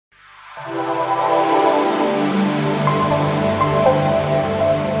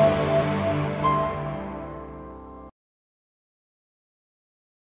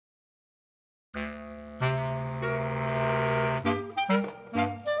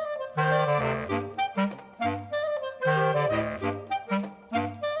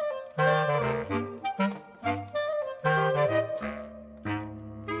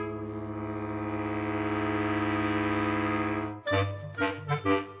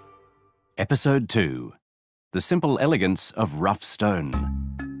Episode 2. The Simple Elegance of Rough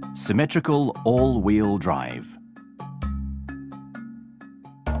Stone. Symmetrical all-wheel drive.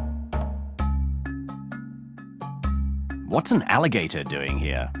 What's an alligator doing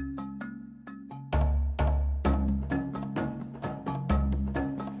here?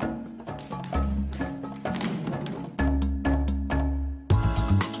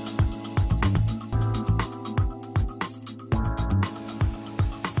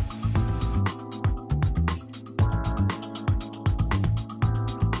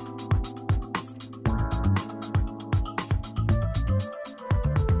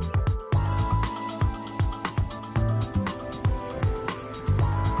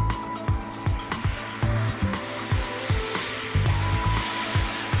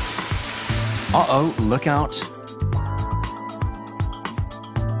 Uh-oh, look out.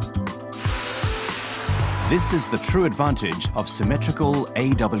 This is the true advantage of symmetrical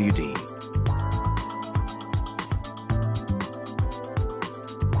AWD.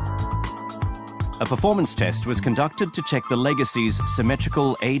 A performance test was conducted to check the Legacy's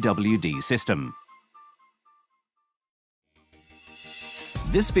symmetrical AWD system.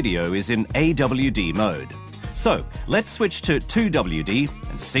 This video is in AWD mode. So, let's switch to 2WD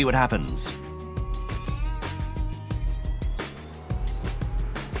and see what happens.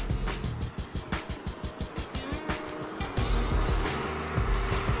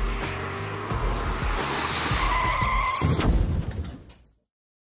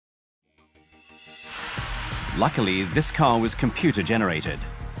 Luckily, this car was computer-generated.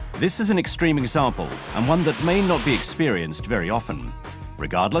 This is an extreme example, and one that may not be experienced very often.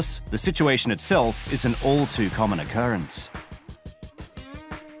 Regardless, the situation itself is an all-too-common occurrence.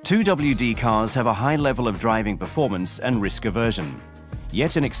 2WD cars have a high level of driving performance and risk aversion.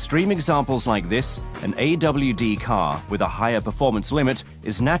 Yet in extreme examples like this, an AWD car with a higher performance limit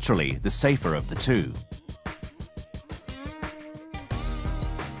is naturally the safer of the two.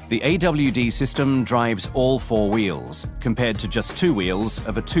 The AWD system drives all four wheels, compared to just two wheels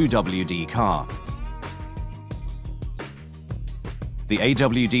of a 2WD car. The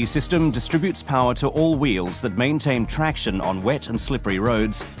AWD system distributes power to all wheels that maintain traction on wet and slippery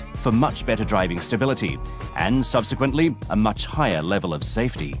roads for much better driving stability and, subsequently, a much higher level of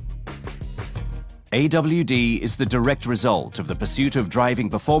safety. AWD is the direct result of the pursuit of driving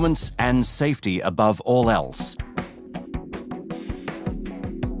performance and safety above all else.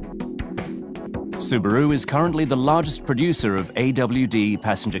 Subaru is currently the largest producer of AWD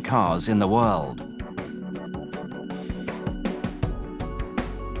passenger cars in the world.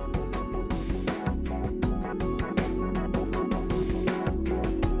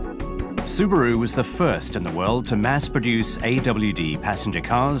 Subaru was the first in the world to mass-produce AWD passenger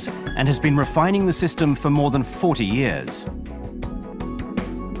cars and has been refining the system for more than 40 years.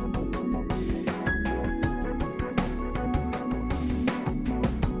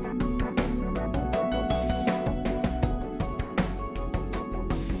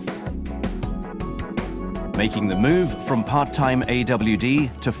 Making the move from part-time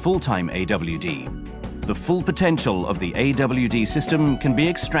AWD to full-time AWD. The full potential of the AWD system can be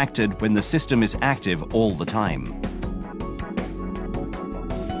extracted when the system is active all the time.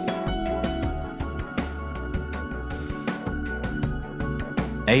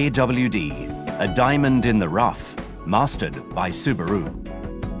 AWD, a diamond in the rough, mastered by Subaru.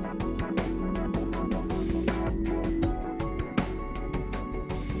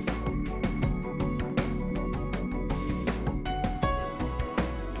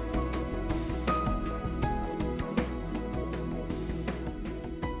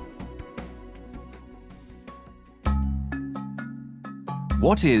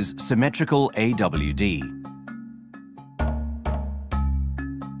 What is symmetrical AWD?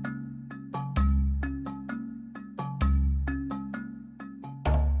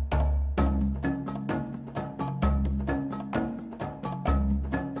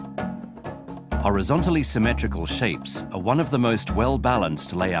 Horizontally symmetrical shapes are one of the most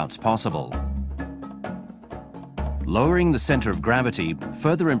well-balanced layouts possible. Lowering the center of gravity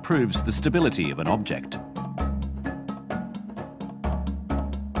further improves the stability of an object.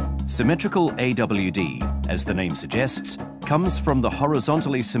 Symmetrical AWD, as the name suggests, comes from the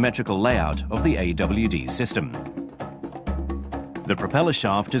horizontally symmetrical layout of the AWD system. The propeller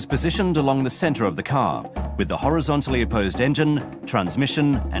shaft is positioned along the center of the car, with the horizontally opposed engine,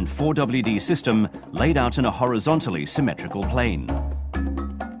 transmission, and 4WD system laid out in a horizontally symmetrical plane.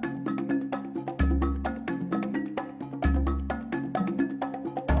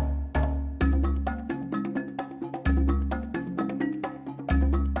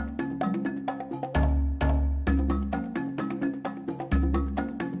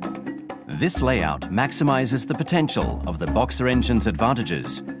 This layout maximizes the potential of the Boxer engine's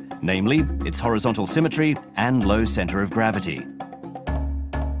advantages, namely its horizontal symmetry and low center of gravity.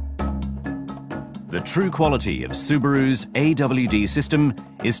 The true quality of Subaru's AWD system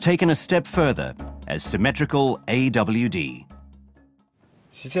is taken a step further as symmetrical AWD.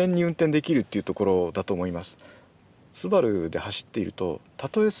 自然に運転できるっていうところだと思います。スバルで走っていると、た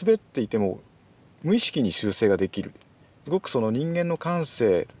とえ滑っていても無意識に修正ができる。すごくその人間の感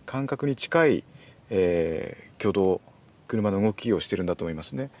覚に近い、挙動、車の動きをしてるんだと思いま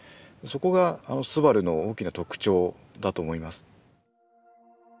すね。そこがスバルの大きな特徴だと思います。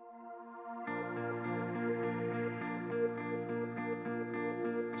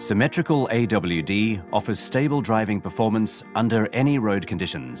Symmetrical AWD offers stable driving performance under any road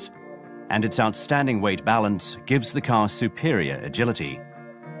conditions, and its outstanding weight balance gives the car superior agility.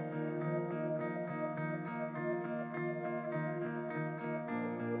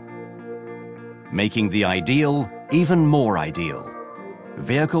 Making the ideal even more ideal.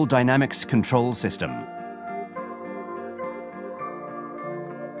 Vehicle Dynamics Control System.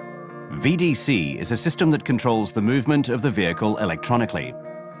 VDC is a system that controls the movement of the vehicle electronically.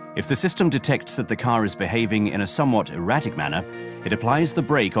 If the system detects that the car is behaving in a somewhat erratic manner, it applies the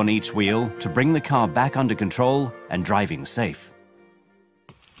brake on each wheel to bring the car back under control and driving safe.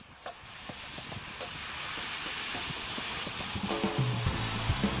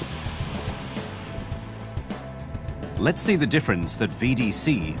 Let's see the difference that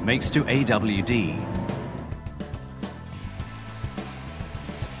VDC makes to AWD.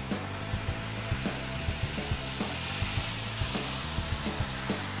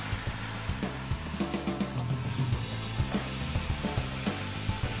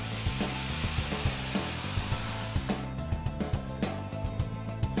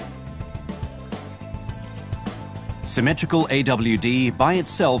 Symmetrical AWD by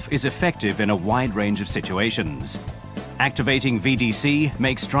itself is effective in a wide range of situations. Activating VDC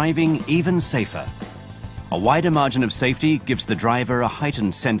makes driving even safer. A wider margin of safety gives the driver a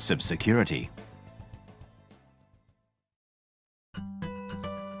heightened sense of security.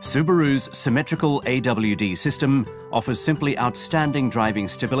 Subaru's symmetrical AWD system offers simply outstanding driving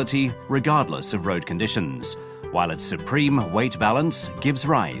stability regardless of road conditions, while its supreme weight balance gives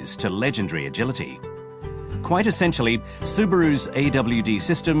rise to legendary agility. Quite essentially, Subaru's AWD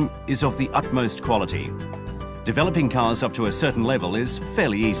system is of the utmost quality. Developing cars up to a certain level is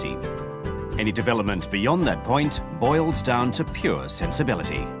fairly easy. Any development beyond that point boils down to pure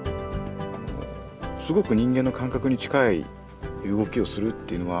sensibility. すごく人間の感覚に近い動きをするっ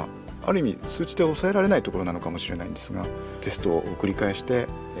ていうのは、ある意味数値で抑えられないところなのかもしれないんですが、テストを繰り返して、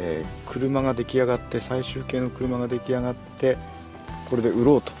車が出来上がって、最終形の車が出来上がって、これで売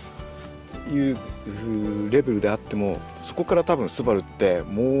ろうというレベルであっても、そこから多分スバルって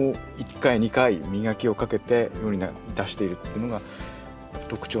もう1回2回磨きをかけて世に出しているっていうのが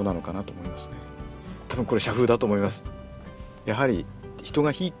特徴なのかなと思いますね。多分これ社風だと思います。やはり人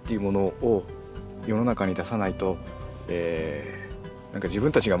が非っていうものを世の中に出さないと、なんか自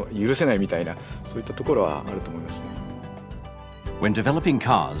分たちが許せないみたいな、そういったところはあると思いますね。When developing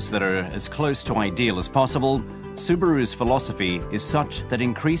cars that are as close to ideal as possible, Subaru's philosophy is such that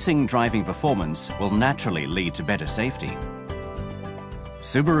increasing driving performance will naturally lead to better safety.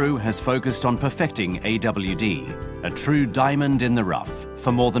 Subaru has focused on perfecting AWD, a true diamond in the rough,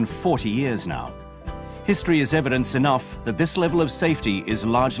 for more than 40 years now. History is evidence enough that this level of safety is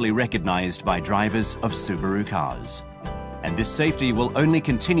largely recognized by drivers of Subaru cars. And this safety will only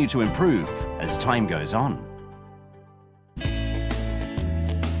continue to improve as time goes on.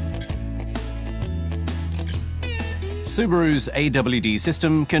 Subaru's AWD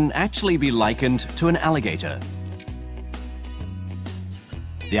system can actually be likened to an alligator.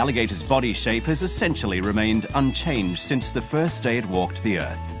 The alligator's body shape has essentially remained unchanged since the first day it walked the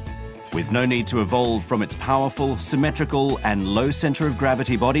Earth. With no need to evolve from its powerful, symmetrical and low center of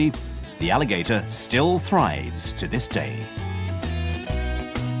gravity body, the alligator still thrives to this day.